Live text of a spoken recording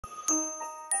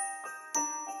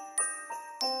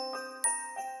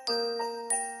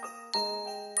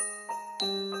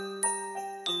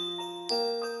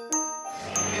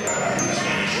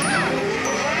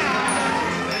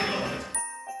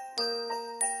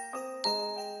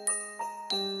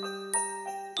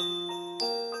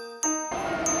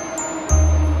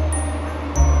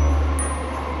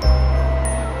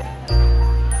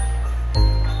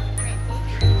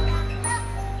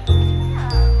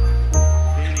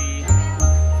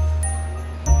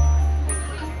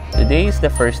Today is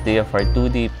the first day of our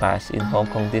 2-day pass in Hong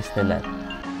Kong Disneyland.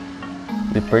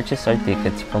 We purchased our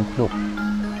tickets from Klook.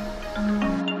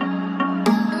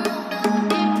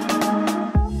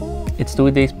 It's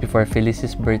 2 days before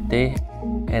Felice's birthday,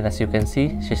 and as you can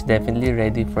see, she's definitely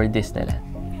ready for Disneyland.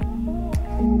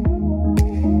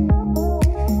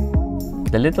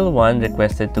 The little one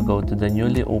requested to go to the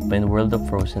newly opened World of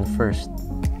Frozen first.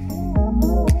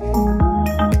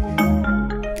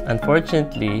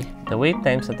 Unfortunately, the wait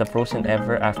times at the Frozen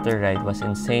Ever After ride was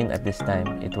insane at this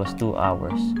time. It was 2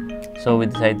 hours. So we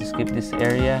decided to skip this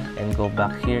area and go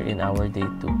back here in our day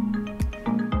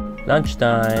 2.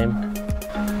 Lunchtime!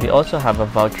 We also have a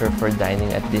voucher for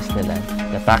dining at Disneyland.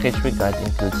 The package we got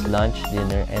includes lunch,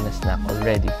 dinner, and a snack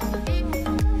already.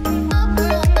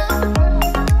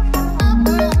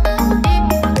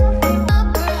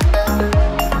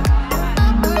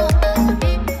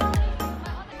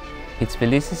 It's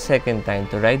Felice's second time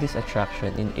to ride this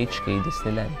attraction in HK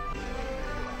Disneyland.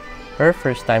 Her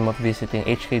first time of visiting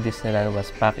HK Disneyland was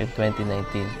back in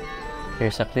 2019.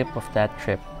 Here's a clip of that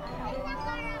trip.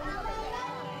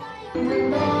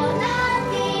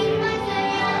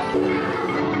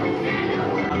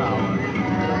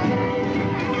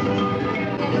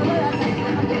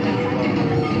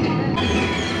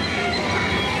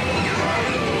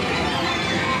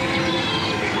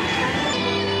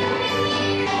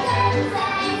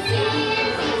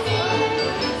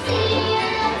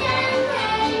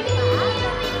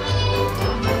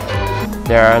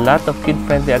 There are a lot of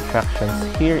kid-friendly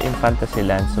attractions here in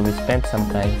Fantasyland, so we spent some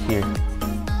time here. If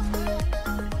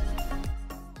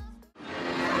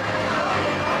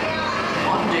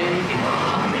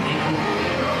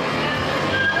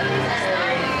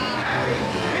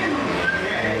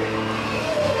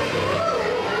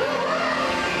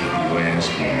you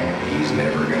ask him, he's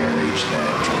never gonna reach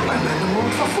that. I'm in the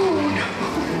mood for food.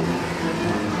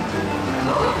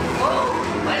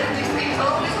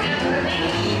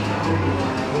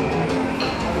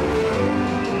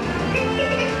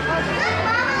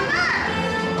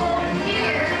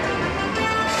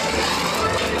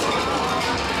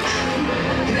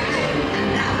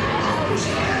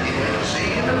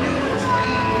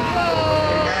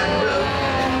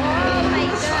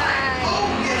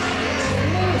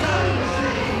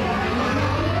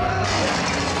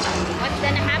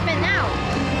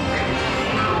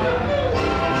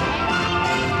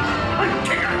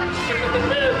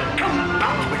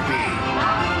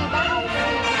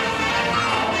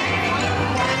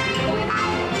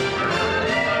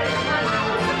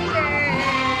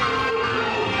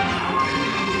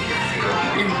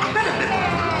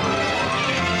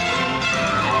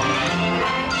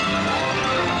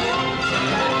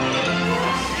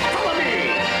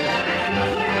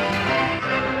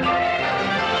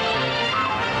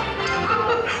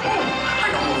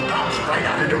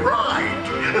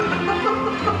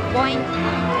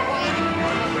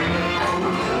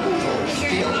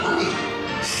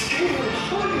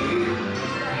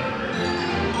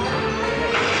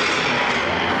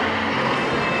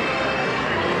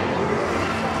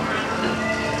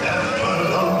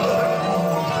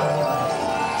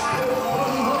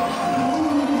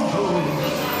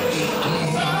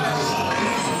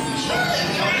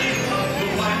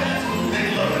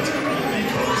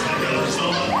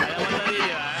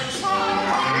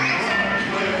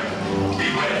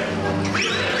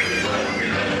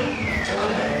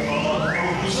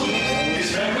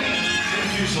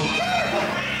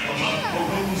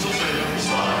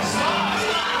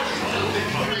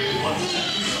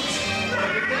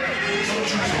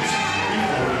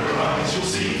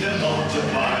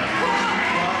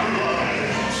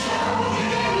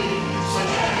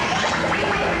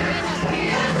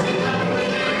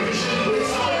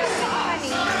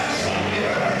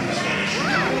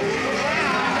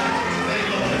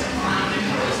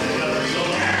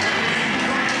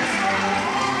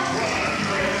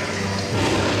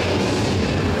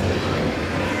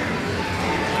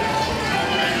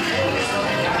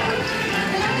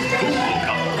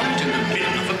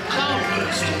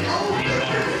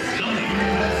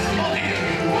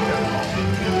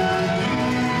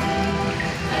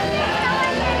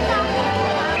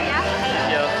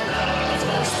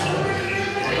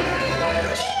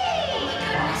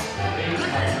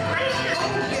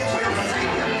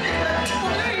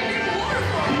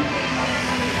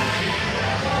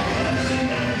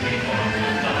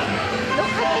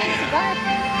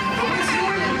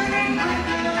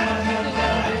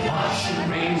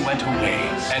 Went away,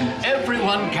 and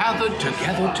everyone gathered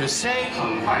together to say,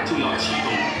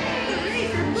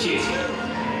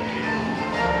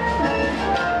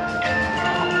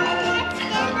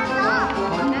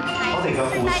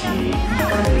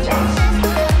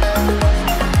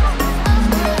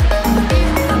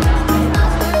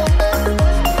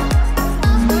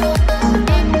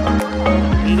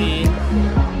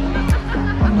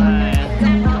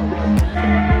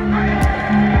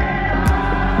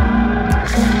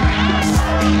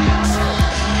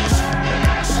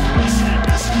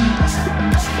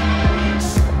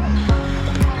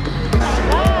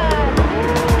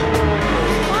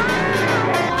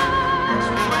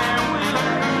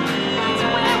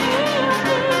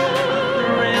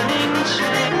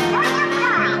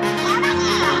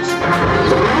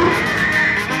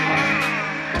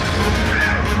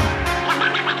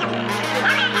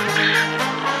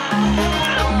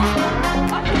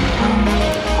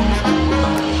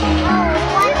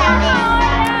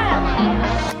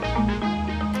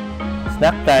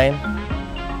 time.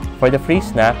 For the free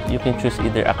snack, you can choose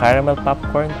either a caramel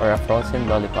popcorn or a frozen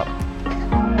lollipop.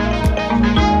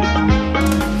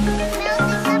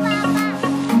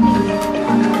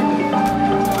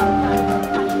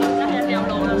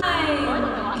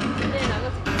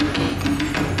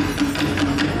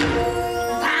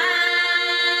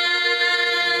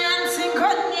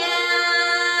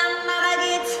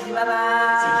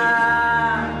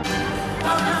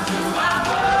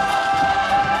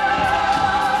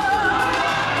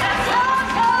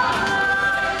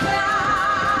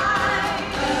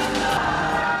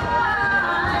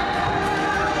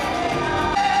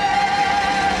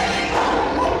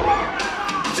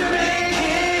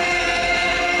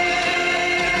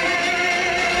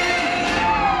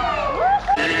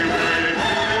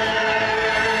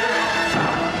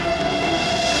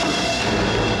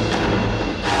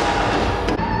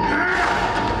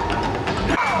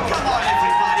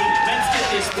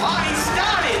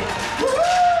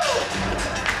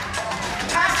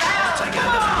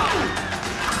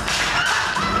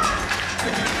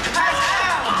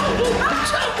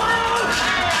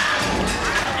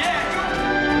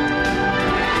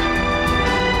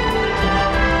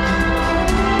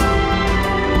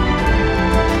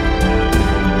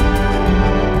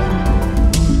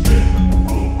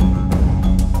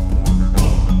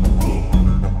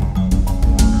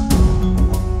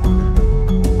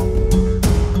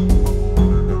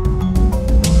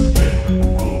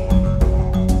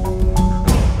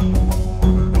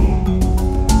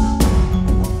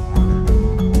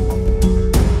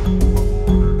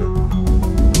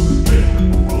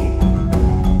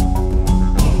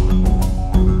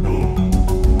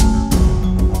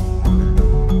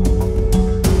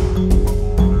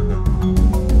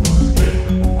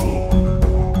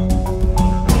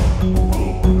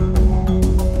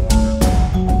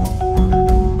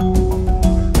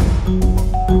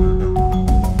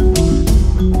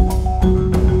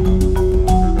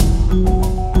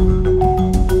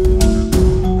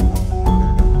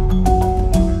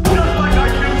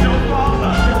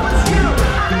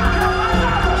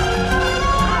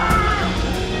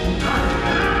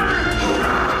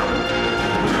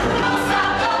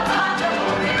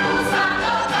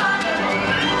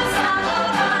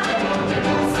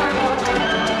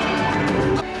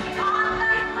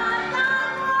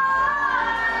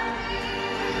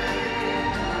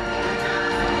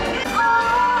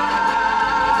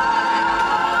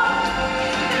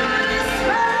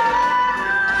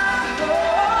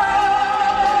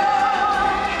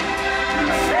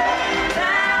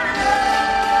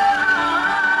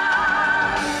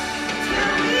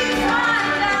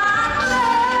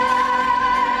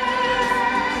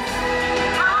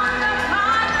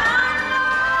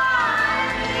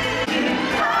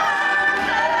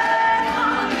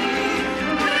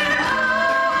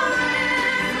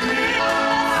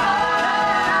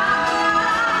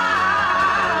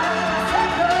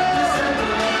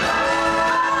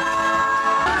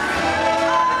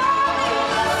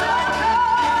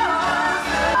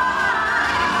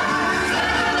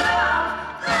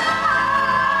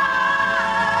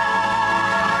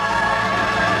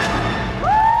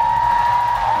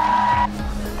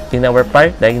 In our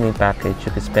park dining package,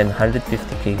 you can spend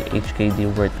 150k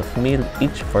HKD worth of meal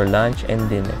each for lunch and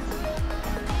dinner.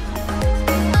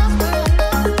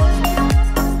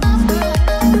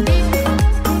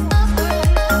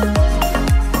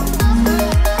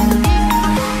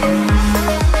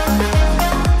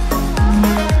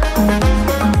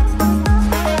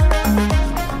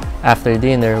 After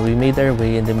dinner, we made our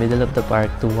way in the middle of the park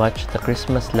to watch the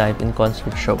Christmas live in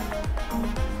concert show.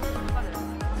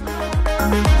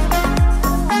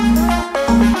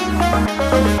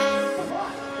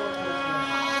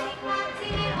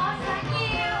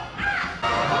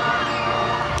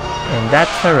 And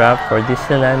that's a wrap for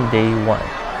Disneyland Day 1.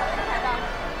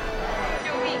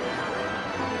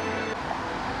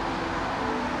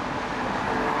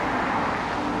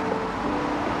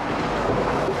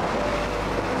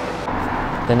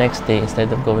 The next day,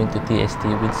 instead of going to TST,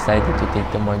 we decided to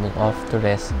take the morning off to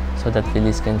rest so that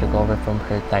Feliz can recover from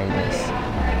her tiredness.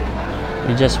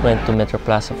 We just went to Metro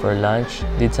Plaza for lunch,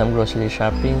 did some grocery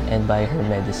shopping, and buy her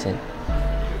medicine.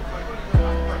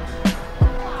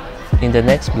 In the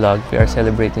next vlog, we are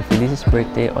celebrating Feliz's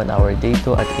birthday on our day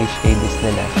 2 at HK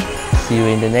Disneyland. See you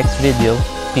in the next video.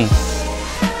 Peace!